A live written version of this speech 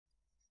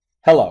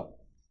Hello.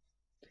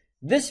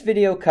 This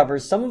video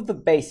covers some of the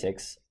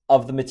basics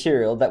of the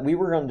material that we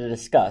were going to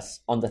discuss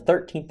on the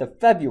 13th of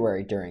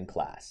February during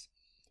class.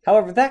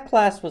 However, that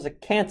class was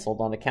canceled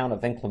on account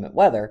of inclement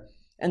weather,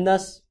 and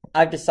thus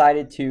I've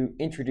decided to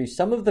introduce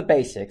some of the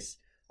basics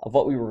of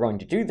what we were going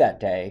to do that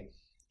day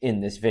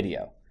in this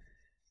video.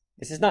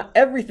 This is not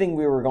everything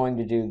we were going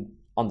to do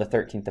on the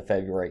 13th of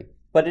February,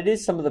 but it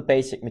is some of the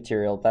basic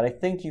material that I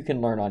think you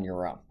can learn on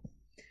your own.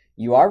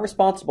 You are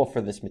responsible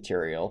for this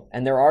material,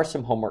 and there are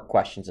some homework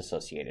questions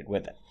associated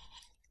with it.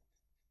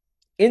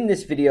 In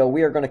this video,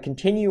 we are going to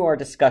continue our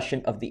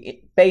discussion of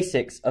the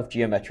basics of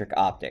geometric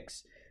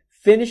optics,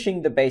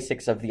 finishing the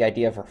basics of the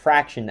idea of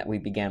refraction that we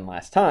began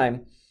last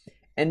time,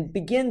 and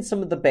begin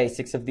some of the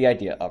basics of the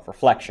idea of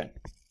reflection.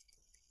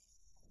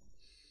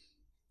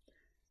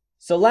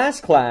 So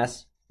last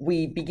class,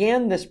 we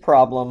began this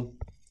problem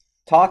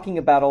talking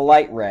about a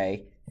light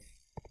ray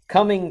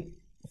coming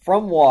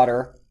from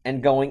water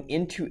and going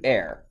into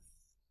air.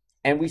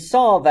 And we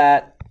saw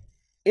that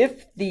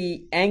if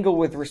the angle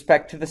with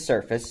respect to the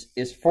surface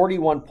is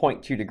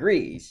 41.2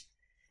 degrees,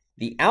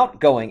 the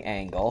outgoing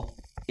angle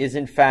is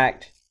in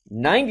fact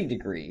 90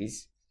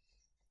 degrees,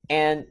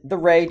 and the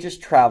ray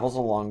just travels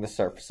along the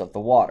surface of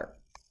the water,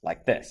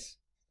 like this.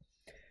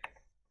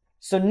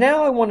 So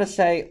now I want to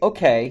say,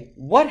 okay,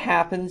 what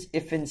happens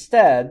if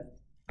instead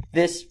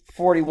this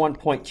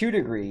 41.2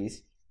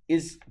 degrees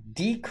is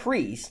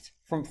decreased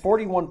from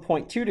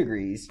 41.2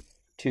 degrees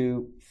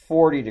to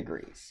 40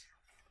 degrees.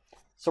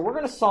 So we're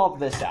going to solve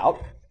this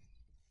out.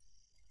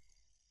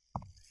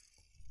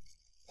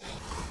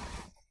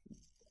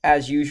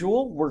 As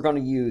usual, we're going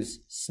to use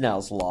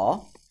Snell's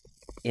law.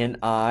 In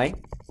I,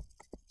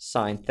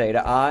 sine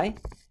theta I,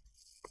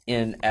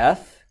 in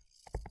F,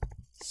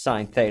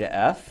 sine theta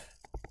F.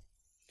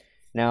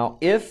 Now,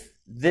 if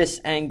this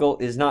angle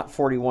is not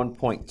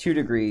 41.2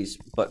 degrees,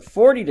 but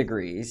 40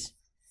 degrees,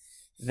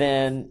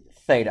 then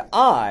theta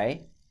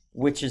I,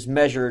 which is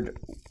measured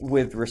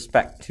with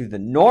respect to the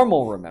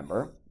normal,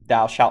 remember,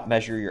 thou shalt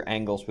measure your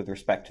angles with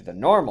respect to the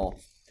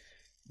normal,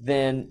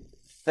 then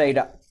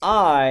theta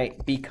I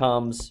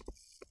becomes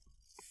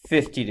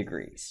 50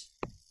 degrees.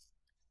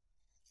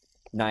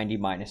 90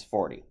 minus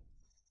 40.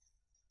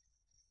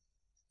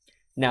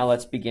 Now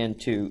let's begin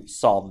to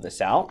solve this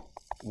out.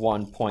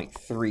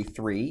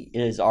 1.33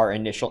 is our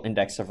initial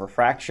index of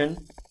refraction.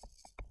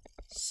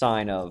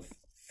 Sine of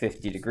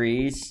 50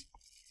 degrees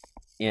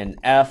in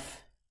F,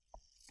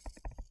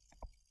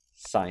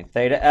 sine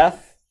theta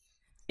F.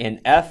 In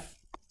F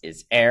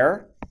is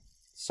air,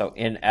 so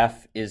in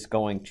F is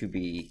going to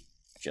be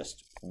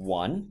just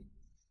 1.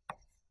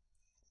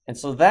 And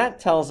so that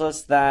tells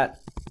us that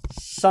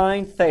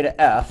sine theta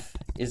F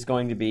is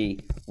going to be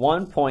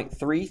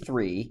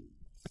 1.33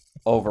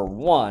 over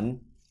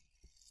 1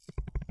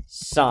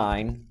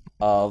 sine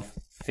of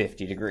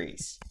 50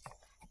 degrees,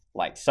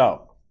 like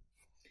so.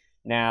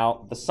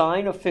 Now, the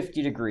sine of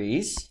 50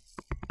 degrees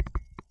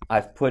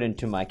I've put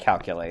into my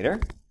calculator.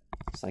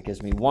 So that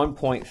gives me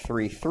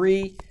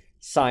 1.33.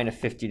 Sine of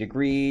 50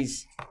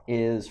 degrees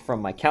is,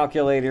 from my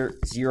calculator,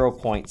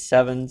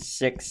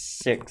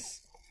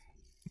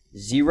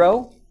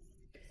 0.7660.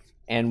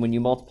 And when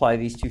you multiply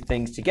these two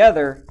things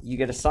together, you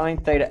get a sine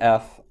theta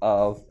F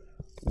of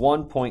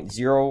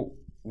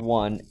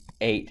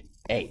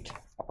 1.0188,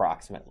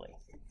 approximately.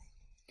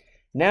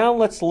 Now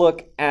let's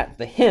look at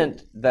the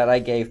hint that I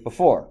gave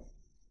before.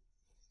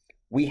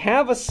 We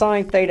have a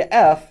sine theta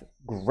F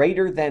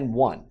greater than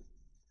 1.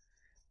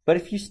 But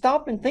if you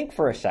stop and think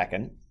for a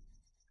second,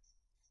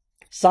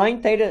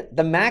 sine theta,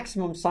 the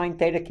maximum sine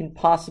theta can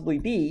possibly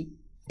be,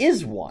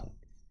 is 1.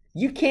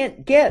 You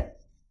can't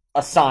get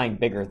a sine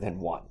bigger than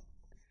 1.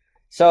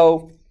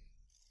 So,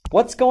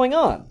 what's going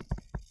on?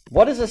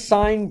 What does a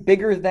sine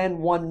bigger than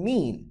 1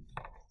 mean?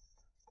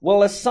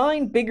 Well, a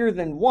sine bigger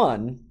than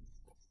 1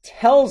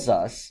 tells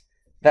us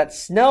that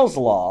Snell's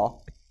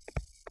law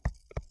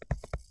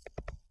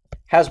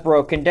has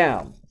broken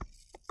down.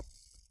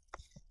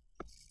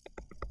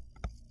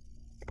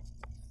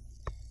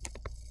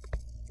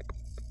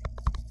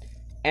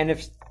 And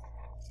if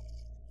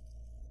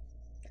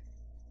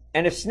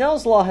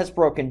Snell's law has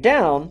broken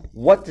down,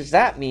 what does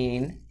that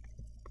mean?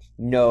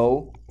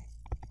 No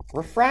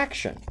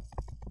refraction.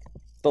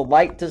 The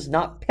light does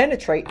not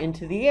penetrate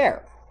into the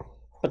air.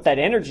 But that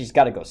energy's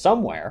got to go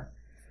somewhere.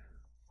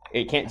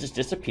 It can't just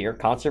disappear.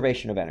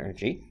 Conservation of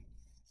energy.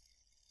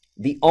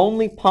 The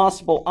only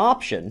possible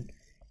option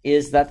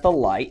is that the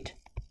light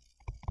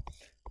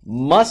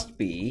must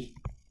be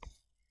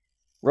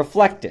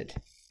reflected.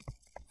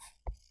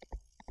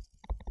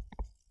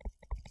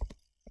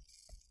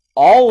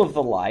 All of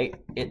the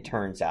light, it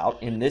turns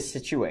out, in this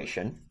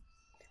situation,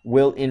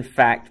 will in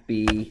fact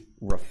be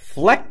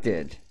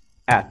reflected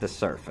at the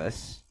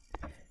surface,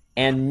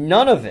 and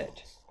none of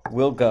it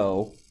will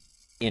go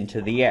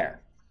into the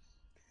air.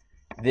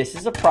 This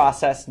is a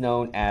process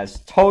known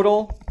as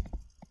total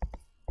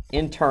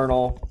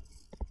internal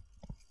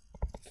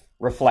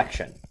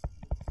reflection.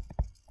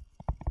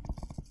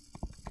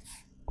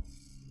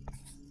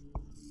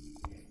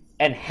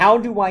 And how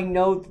do I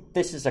know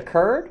this has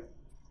occurred?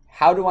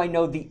 How do I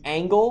know the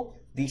angle,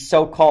 the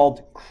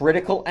so-called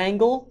critical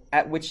angle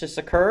at which this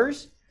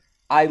occurs?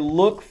 I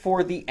look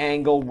for the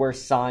angle where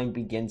sine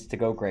begins to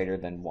go greater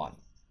than 1.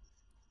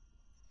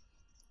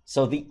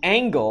 So the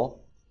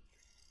angle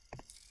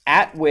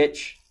at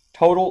which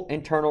total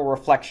internal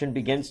reflection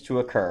begins to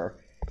occur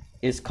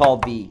is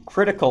called the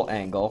critical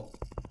angle,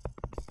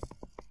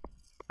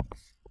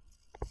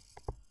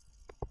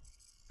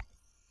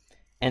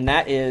 and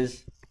that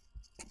is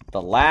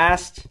the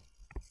last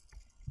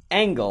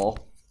angle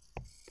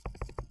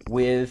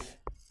with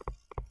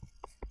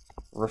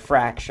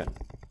refraction.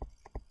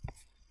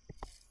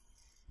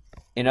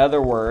 In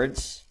other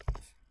words,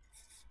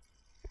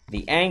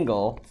 the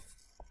angle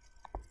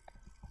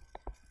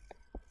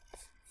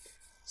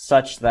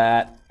such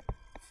that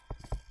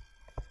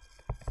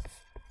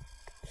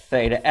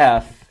theta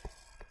f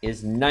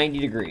is 90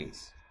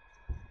 degrees.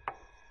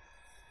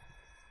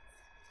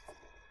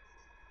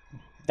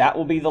 That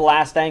will be the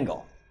last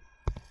angle.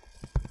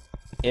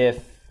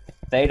 If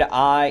theta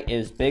I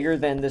is bigger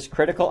than this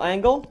critical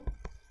angle,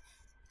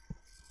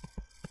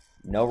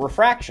 no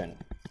refraction,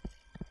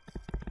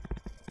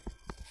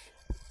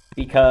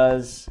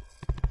 because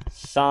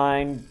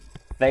sine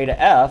theta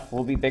f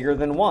will be bigger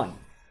than 1,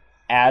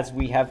 as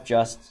we have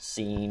just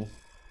seen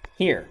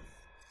here.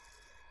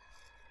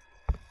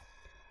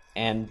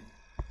 And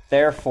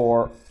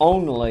therefore,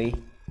 only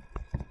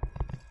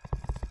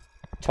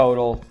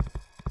total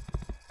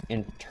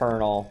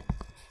internal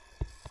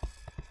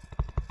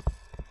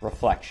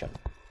reflection.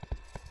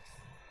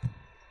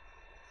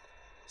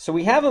 So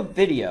we have a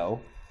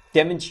video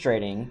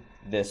demonstrating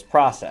this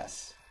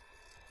process.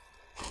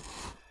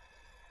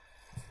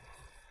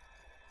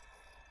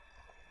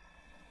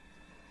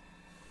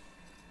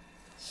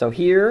 So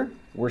here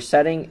we're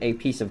setting a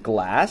piece of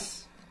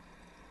glass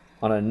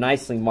on a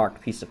nicely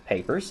marked piece of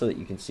paper so that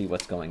you can see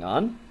what's going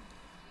on.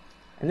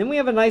 And then we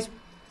have a nice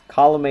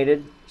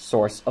collimated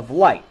source of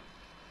light.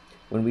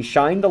 When we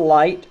shine the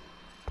light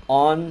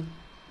on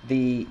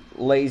the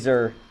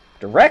laser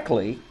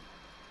directly,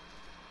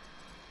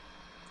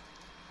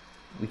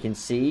 we can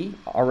see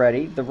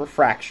already the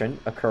refraction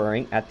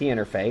occurring at the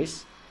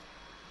interface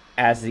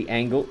as the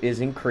angle is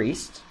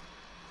increased.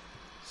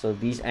 So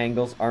these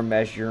angles are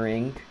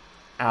measuring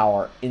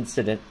our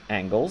incident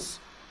angles.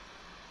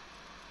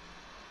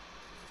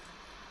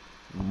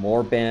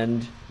 More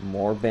bend,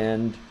 more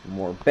bend,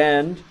 more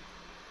bend.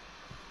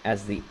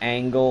 As the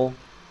angle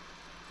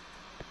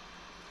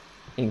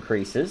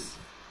increases,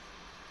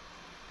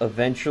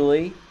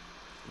 eventually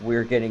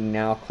we're getting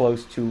now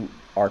close to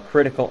our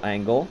critical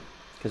angle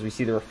because we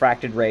see the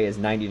refracted ray is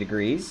 90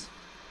 degrees.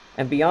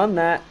 And beyond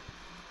that,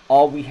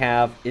 all we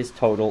have is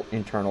total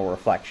internal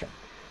reflection.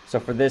 So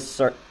for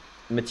this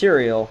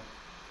material,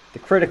 the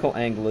critical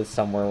angle is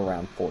somewhere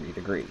around 40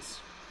 degrees.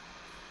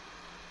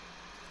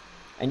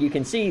 And you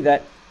can see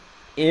that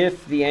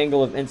if the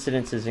angle of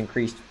incidence is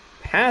increased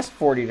past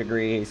 40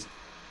 degrees,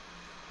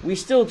 we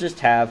still just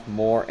have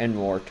more and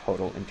more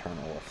total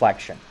internal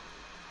reflection.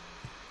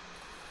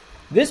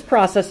 This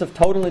process of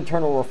total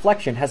internal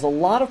reflection has a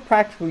lot of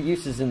practical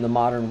uses in the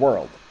modern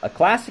world. A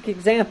classic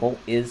example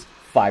is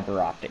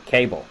fiber optic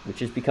cable,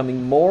 which is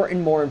becoming more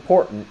and more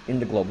important in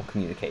the global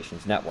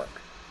communications network.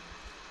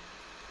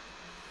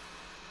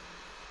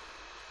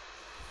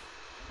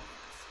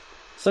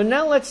 So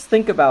now let's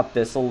think about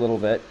this a little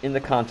bit in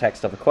the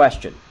context of a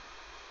question.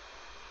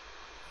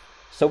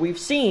 So we've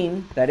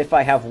seen that if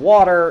I have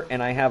water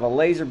and I have a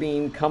laser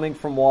beam coming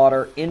from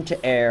water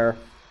into air,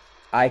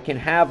 I can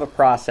have a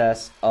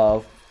process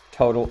of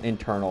total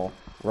internal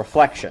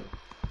reflection.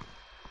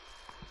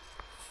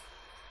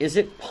 Is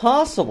it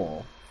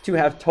possible to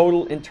have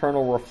total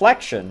internal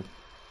reflection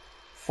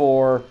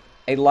for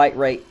a light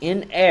ray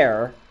in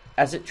air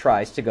as it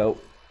tries to go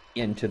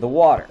into the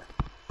water?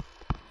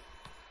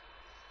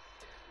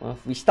 Well,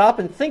 if we stop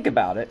and think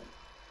about it,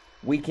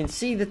 we can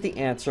see that the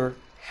answer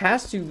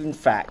has to, in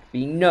fact,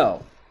 be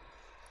no.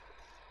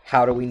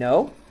 How do we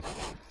know?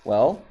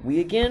 Well, we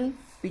again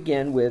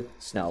begin with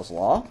Snell's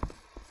law.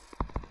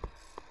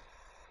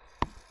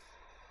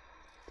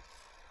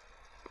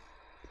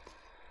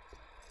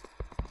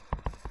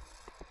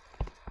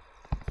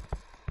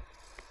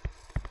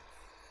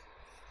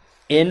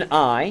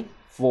 Ni,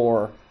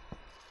 for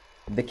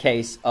the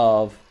case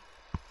of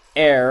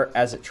air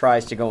as it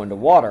tries to go into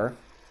water,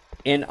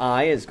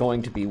 Ni is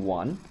going to be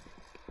 1.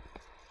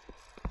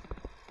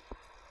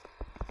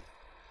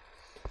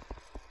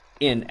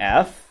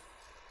 Nf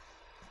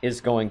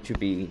is going to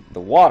be the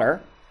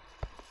water.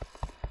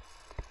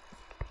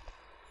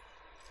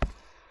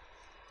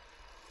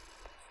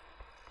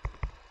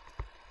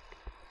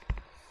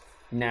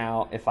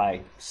 Now, if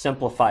I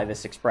simplify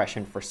this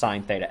expression for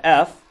sine theta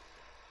f,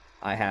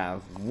 I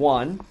have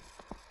 1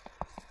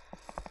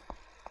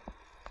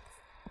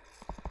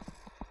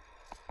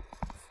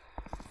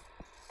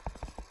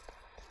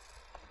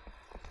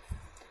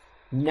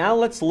 Now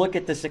let's look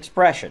at this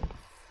expression.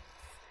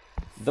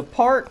 The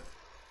part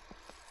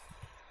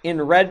in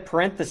red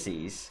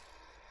parentheses,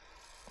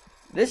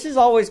 this is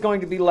always going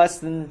to be less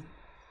than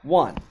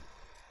 1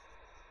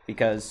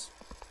 because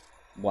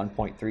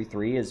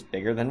 1.33 is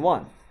bigger than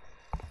 1.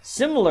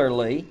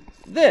 Similarly,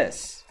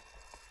 this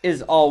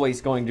is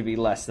always going to be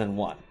less than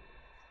 1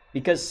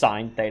 because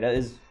sine theta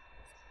is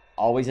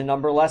always a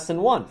number less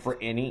than 1 for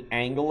any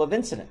angle of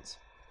incidence.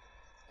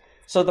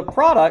 So the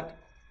product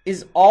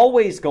is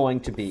always going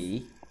to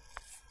be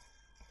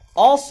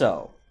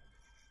also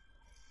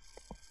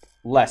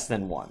less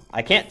than 1.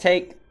 I can't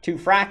take two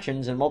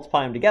fractions and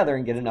multiply them together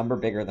and get a number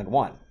bigger than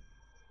 1.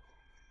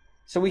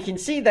 So we can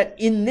see that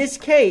in this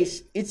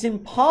case, it's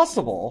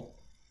impossible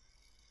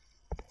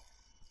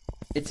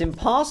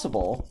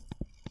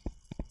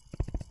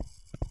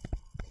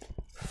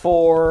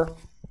for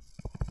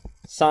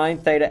sine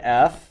theta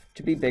f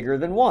to be bigger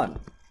than 1.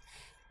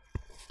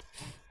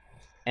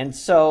 And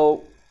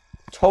so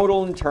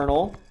total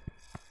internal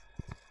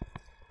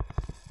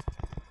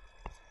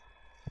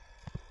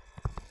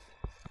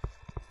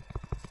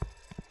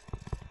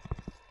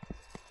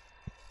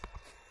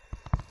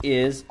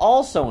is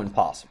also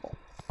impossible.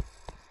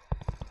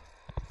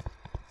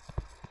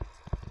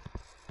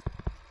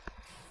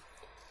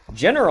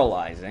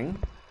 Generalizing,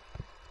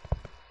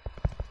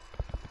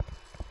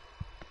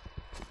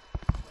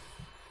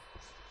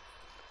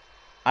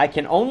 I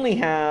can only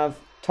have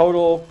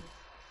total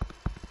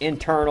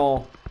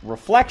internal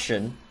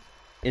reflection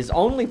is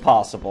only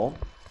possible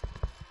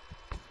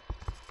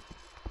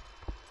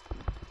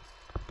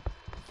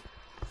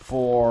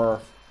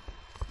for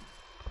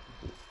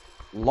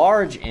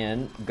large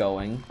n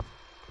going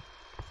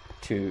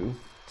to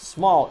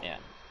small n.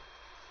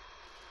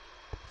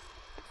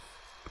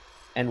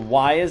 And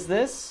why is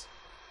this?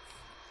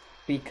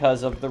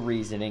 Because of the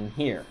reasoning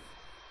here,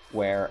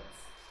 where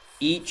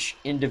each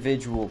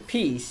individual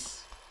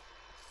piece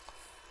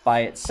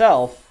by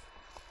itself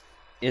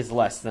is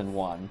less than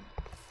 1.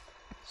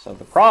 So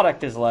the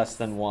product is less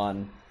than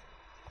 1,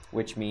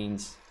 which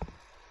means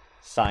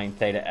sine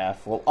theta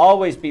f will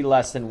always be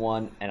less than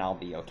 1, and I'll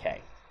be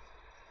okay.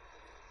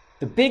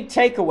 The big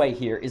takeaway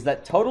here is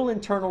that total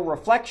internal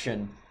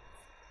reflection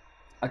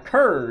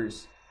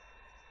occurs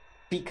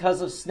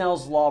because of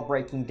Snell's law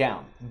breaking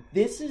down.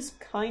 This is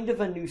kind of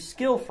a new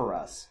skill for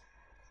us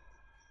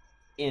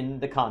in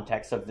the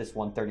context of this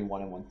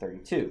 131 and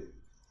 132.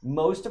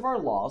 Most of our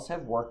laws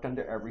have worked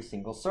under every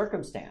single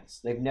circumstance.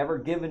 They've never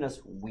given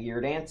us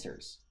weird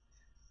answers.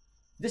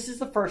 This is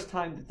the first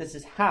time that this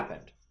has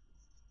happened.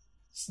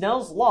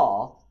 Snell's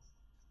law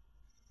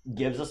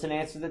gives us an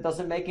answer that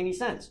doesn't make any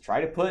sense. Try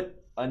to put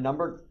a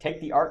number,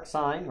 take the arc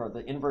sign or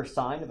the inverse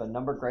sign of a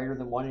number greater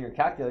than 1 in your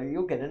calculator,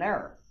 you'll get an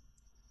error.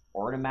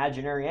 Or an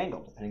imaginary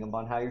angle, depending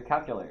upon how your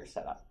calculator is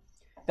set up.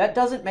 That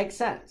doesn't make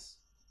sense.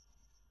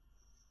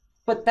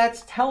 But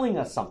that's telling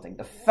us something.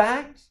 The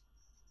fact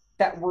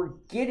that we're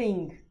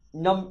getting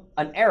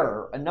an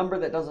error, a number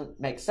that doesn't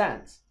make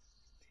sense,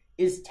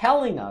 is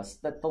telling us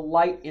that the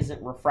light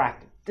isn't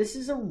refracted. This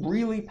is a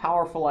really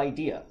powerful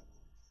idea,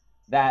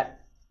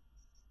 that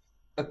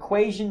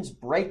equations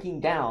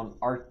breaking down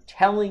are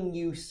telling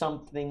you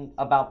something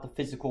about the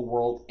physical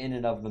world in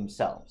and of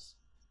themselves.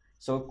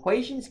 So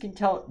equations can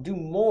do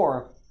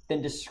more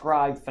than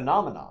describe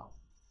phenomena.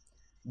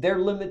 Their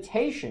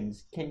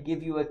limitations can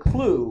give you a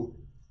clue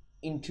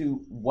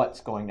into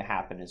what's going to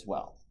happen as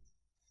well.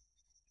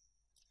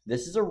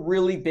 This is a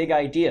really big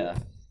idea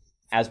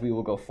as we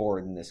will go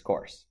forward in this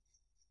course.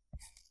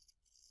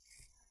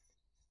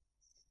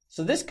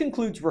 So this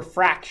concludes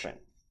refraction.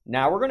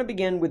 Now we're going to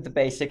begin with the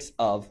basics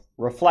of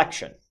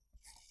reflection.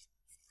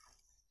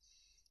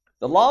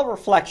 The law of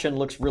reflection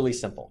looks really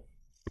simple.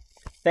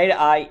 Theta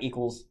I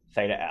equals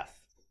theta f.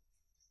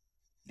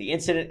 The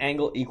incident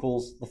angle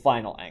equals the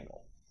final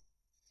angle.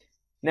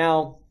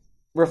 Now,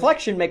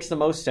 reflection makes the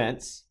most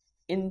sense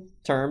in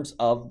terms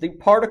of the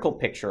particle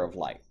picture of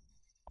light.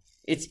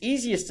 It's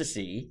easiest to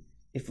see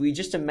if we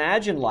just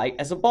imagine light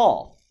as a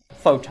ball,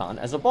 photon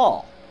as a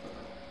ball.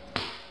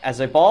 As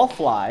a ball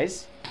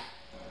flies,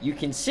 you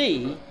can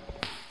see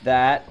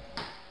that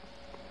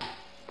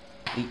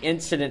the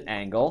incident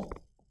angle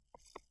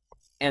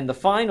and the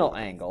final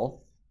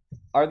angle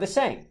are the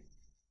same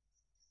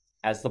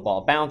as the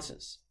ball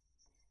bounces.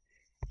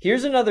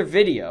 Here's another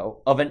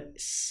video of a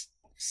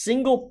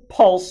single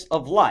pulse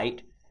of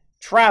light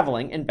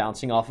traveling and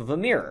bouncing off of a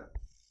mirror.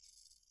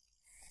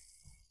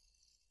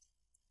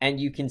 And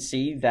you can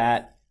see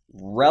that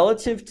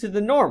relative to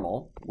the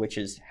normal, which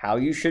is how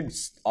you should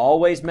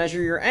always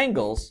measure your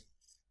angles,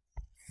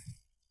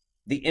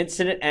 the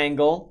incident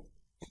angle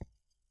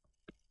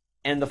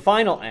and the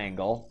final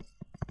angle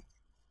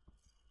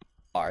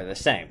are the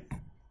same.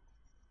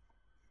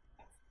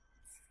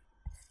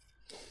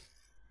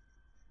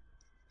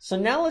 So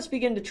now let's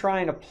begin to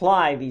try and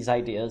apply these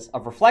ideas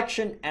of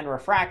reflection and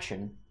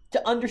refraction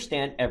to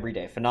understand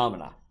everyday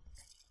phenomena.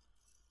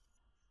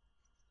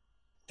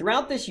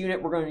 Throughout this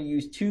unit, we're going to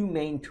use two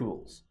main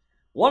tools.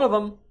 One of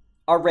them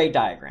are ray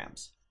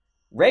diagrams.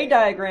 Ray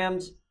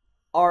diagrams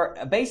are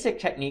a basic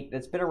technique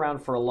that's been around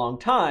for a long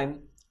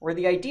time, where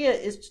the idea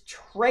is to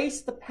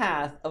trace the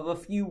path of a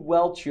few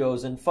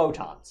well-chosen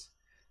photons.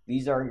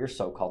 These are your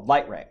so-called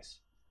light rays.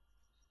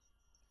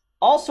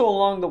 Also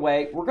along the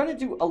way, we're going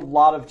to do a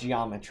lot of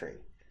geometry.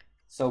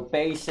 So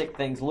basic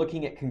things,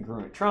 looking at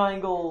congruent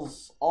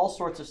triangles, all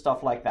sorts of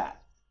stuff like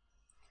that.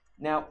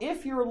 Now,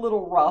 if you're a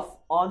little rough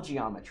on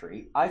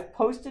geometry, I've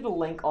posted a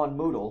link on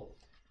Moodle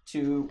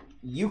to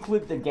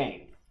Euclid the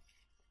Game.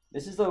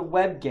 This is a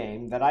web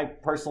game that I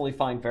personally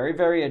find very,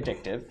 very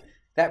addictive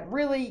that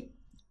really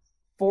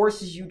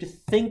forces you to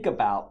think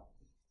about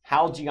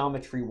how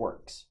geometry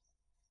works.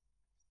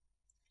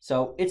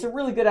 So it's a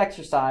really good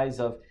exercise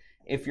of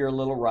if you're a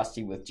little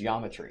rusty with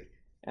geometry.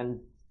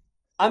 And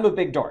I'm a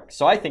big dork,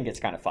 so I think it's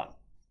kind of fun.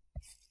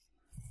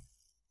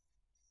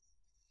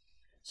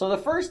 So the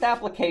first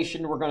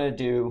application we're going to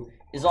do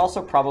is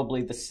also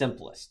probably the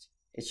simplest.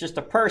 It's just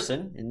a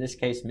person, in this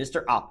case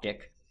Mr.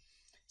 Optic,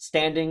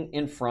 standing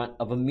in front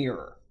of a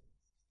mirror.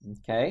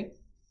 Okay?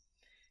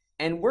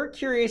 And we're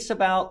curious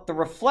about the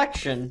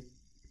reflection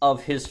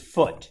of his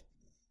foot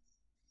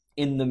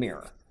in the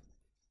mirror.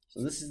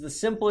 So this is the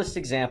simplest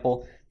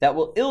example that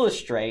will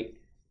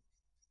illustrate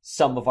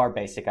some of our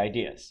basic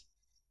ideas.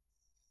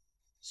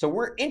 So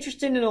we're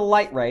interested in a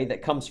light ray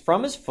that comes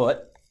from his foot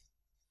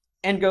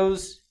and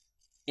goes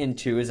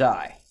into his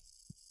eye.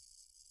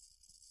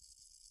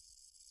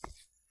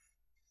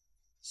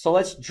 So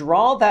let's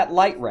draw that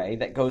light ray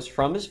that goes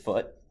from his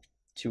foot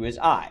to his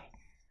eye.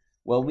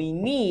 Well, we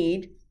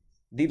need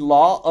the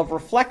law of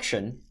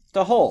reflection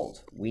to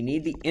hold. We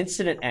need the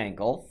incident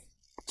angle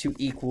to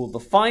equal the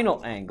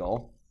final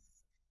angle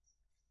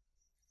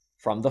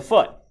from the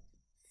foot,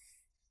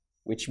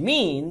 which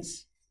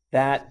means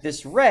that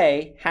this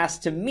ray has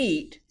to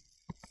meet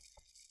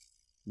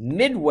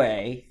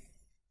midway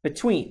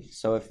between.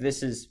 So if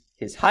this is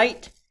his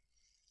height,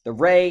 the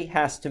ray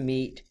has to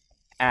meet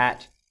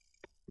at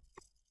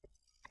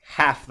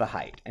half the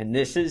height. And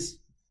this is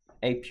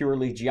a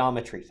purely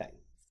geometry thing.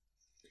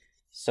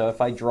 So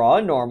if I draw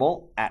a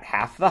normal at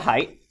half the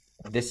height,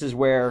 this is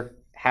where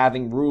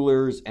having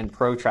rulers and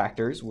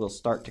protractors will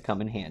start to come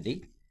in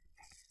handy.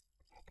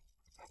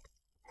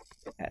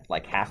 At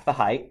like half the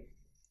height.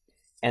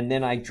 And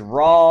then I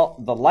draw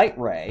the light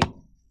ray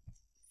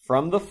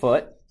from the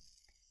foot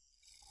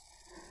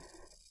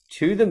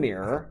to the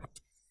mirror,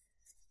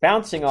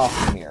 bouncing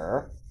off the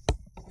mirror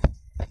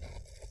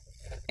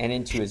and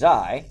into his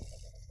eye.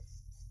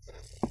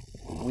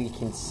 We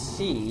can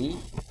see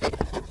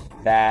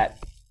that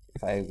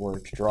if I were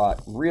to draw it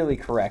really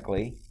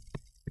correctly,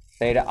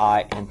 theta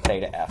I and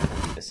theta F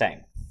would be the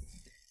same.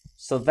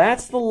 So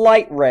that's the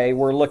light ray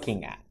we're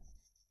looking at.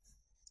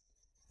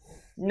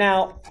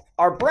 Now,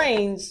 our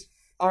brains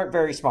aren't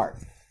very smart.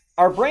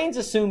 Our brains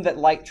assume that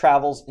light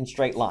travels in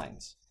straight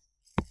lines,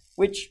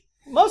 which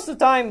most of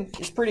the time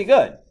is pretty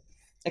good,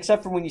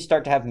 except for when you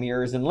start to have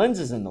mirrors and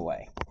lenses in the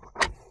way.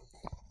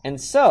 And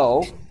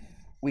so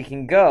we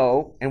can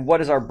go, and what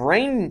does our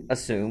brain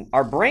assume?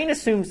 Our brain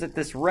assumes that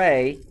this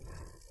ray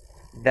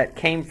that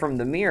came from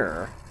the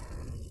mirror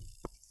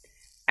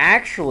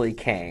actually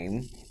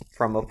came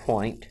from a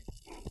point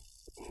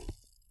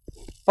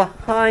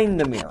behind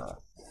the mirror,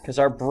 because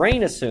our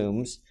brain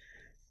assumes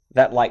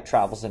that light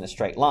travels in a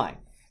straight line.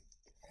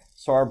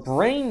 So our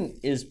brain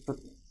is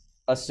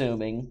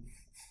assuming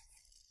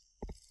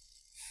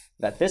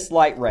that this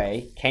light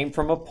ray came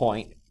from a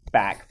point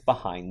back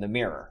behind the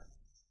mirror.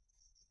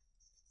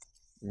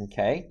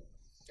 Okay?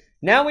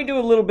 Now we do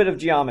a little bit of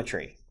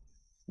geometry.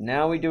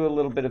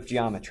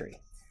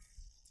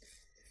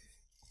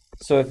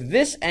 So if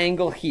this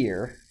angle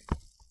here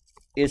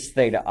is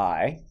theta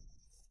I,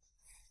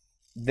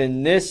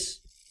 then this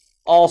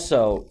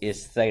also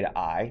is theta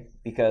I,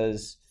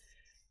 because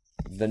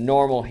the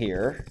normal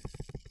here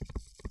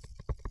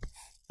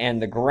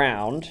and the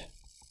ground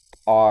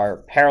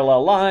are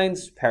parallel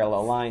lines.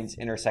 Parallel lines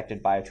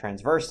intersected by a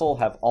transversal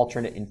have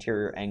alternate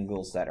interior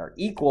angles that are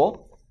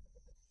equal.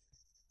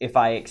 If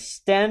I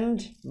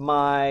extend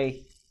my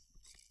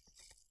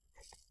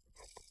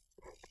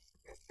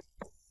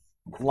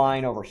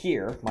line over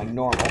here, my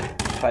normal,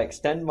 if I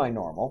extend my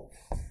normal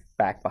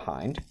back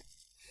behind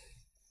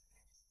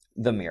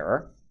the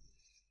mirror,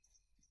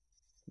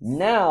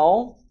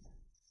 now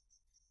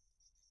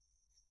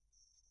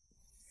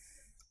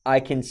I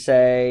can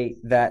say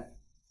that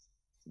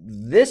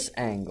this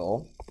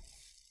angle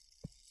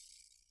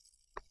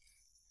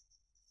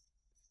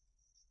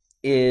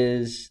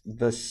is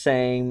the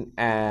same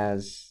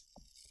as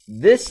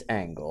this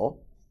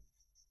angle,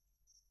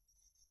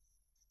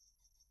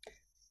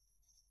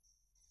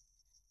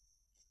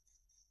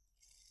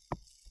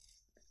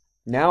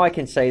 now I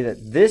can say that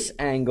this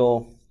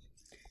angle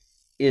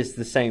is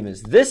the same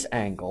as this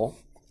angle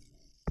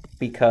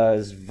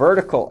because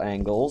vertical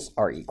angles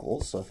are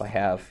equal. So if I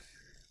have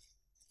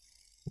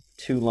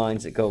two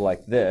lines that go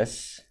like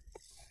this,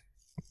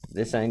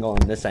 this angle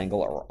and this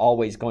angle are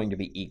always going to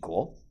be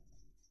equal.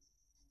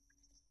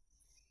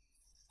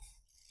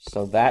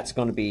 So that's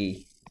going to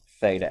be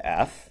theta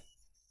F.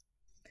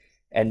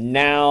 And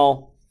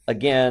now,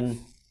 again,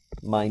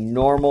 my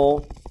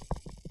normal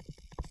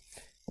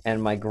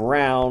and my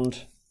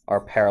ground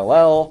are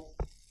parallel.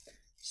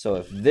 So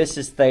if this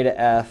is theta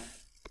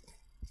F,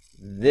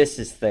 this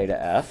is theta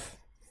F.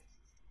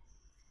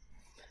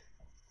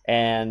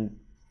 And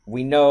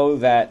we know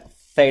that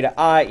theta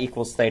I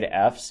equals theta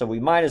f, so we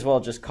might as well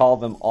just call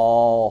them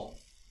all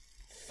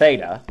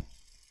theta.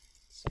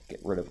 So get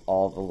rid of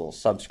all the little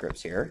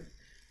subscripts here.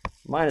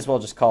 Might as well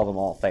just call them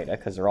all theta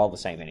because they're all the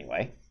same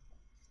anyway.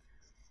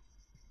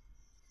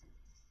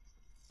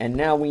 And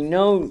now we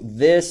know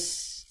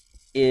this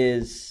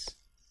is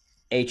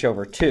h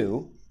over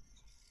 2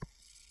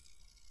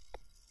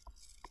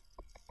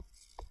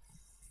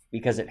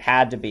 because it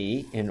had to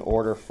be in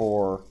order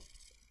for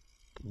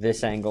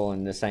this angle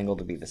and this angle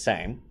to be the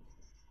same.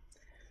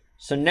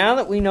 So now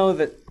that we know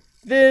that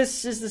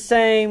this is the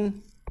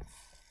same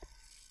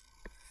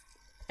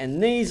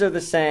and these are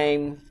the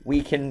same,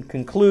 we can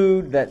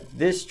conclude that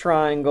this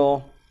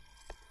triangle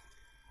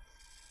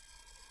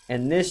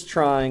and this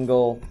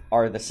triangle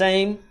are the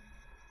same.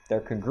 They're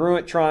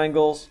congruent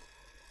triangles,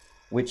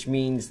 which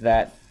means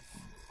that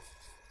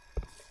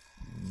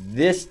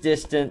this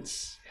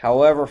distance,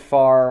 however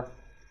far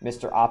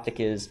Mr. Optic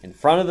is in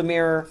front of the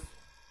mirror,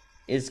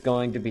 is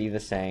going to be the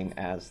same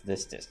as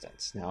this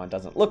distance. Now, it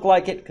doesn't look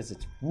like it because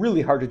it's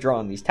really hard to draw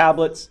on these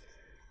tablets,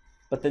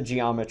 but the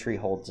geometry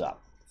holds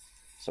up.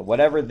 So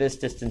whatever this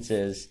distance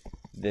is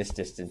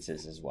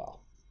as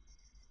well.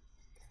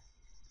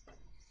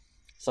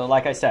 So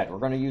like I said, we're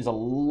going to use a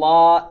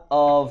lot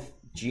of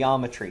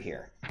geometry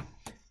here.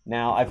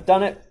 Now, I've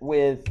done it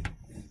with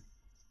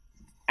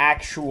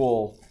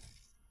actual,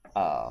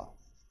 on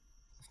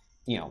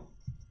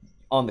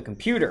the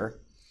computer.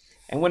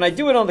 And when I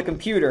do it on the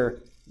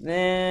computer,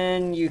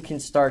 then you can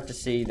start to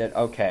see that,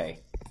 okay,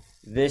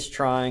 this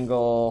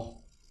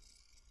triangle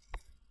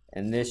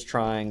and this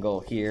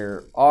triangle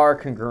here are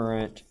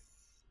congruent.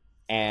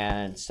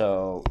 And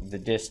so the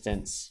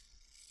distance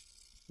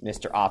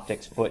Mr.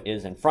 Optic's foot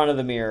is in front of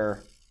the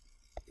mirror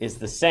is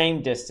the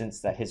same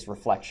distance that his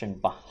reflection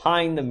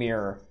behind the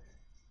mirror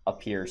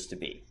appears to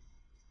be.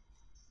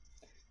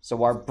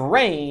 So our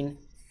brain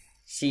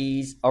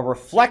sees a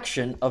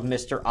reflection of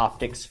Mr.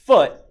 Optic's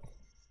foot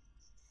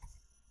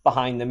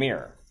behind the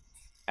mirror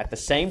at the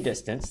same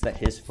distance that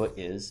his foot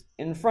is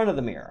in front of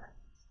the mirror.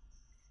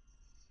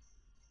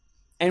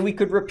 And we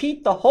could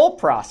repeat the whole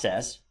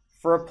process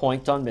for a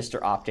point on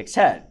Mr. Optic's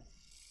head,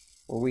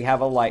 where we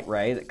have a light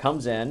ray that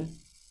comes in,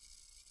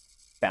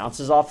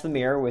 bounces off the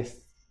mirror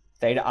with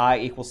theta I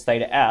equals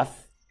theta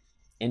f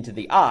into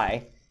the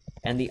eye,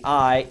 and the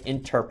eye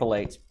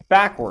interpolates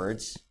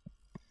backwards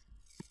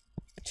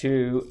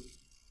to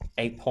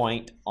a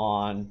point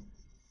on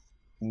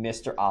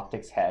Mr.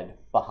 Optic's head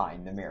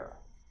behind the mirror.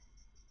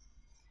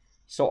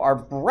 So our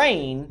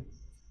brain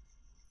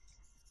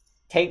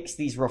takes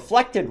these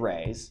reflected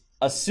rays,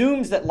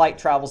 assumes that light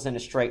travels in a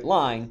straight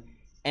line,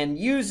 and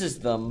uses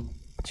them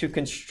to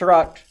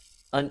construct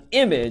an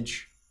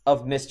image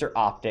of Mr.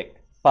 Optic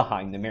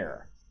behind the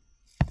mirror.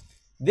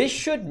 This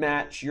should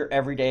match your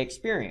everyday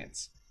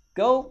experience.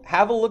 Go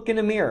have a look in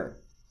a mirror.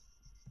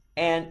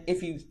 And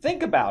if you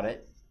think about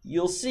it,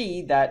 you'll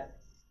see that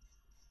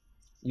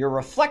your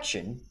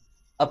reflection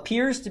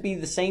appears to be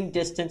the same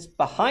distance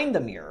behind the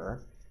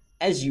mirror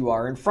as you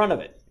are in front of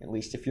it, at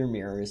least if your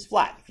mirror is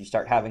flat. If you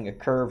start having a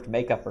curved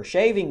makeup or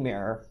shaving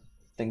mirror,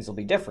 things will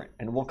be different,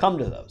 and we'll come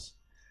to those.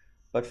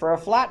 But for a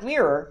flat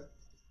mirror,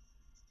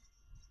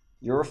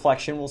 your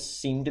reflection will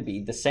seem to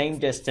be the same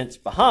distance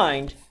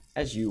behind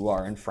as you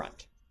are in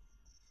front.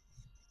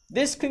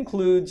 This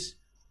concludes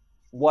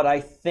what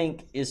I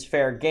think is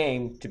fair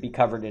game to be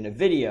covered in a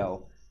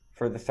video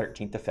for the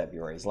 13th of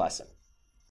February's lesson.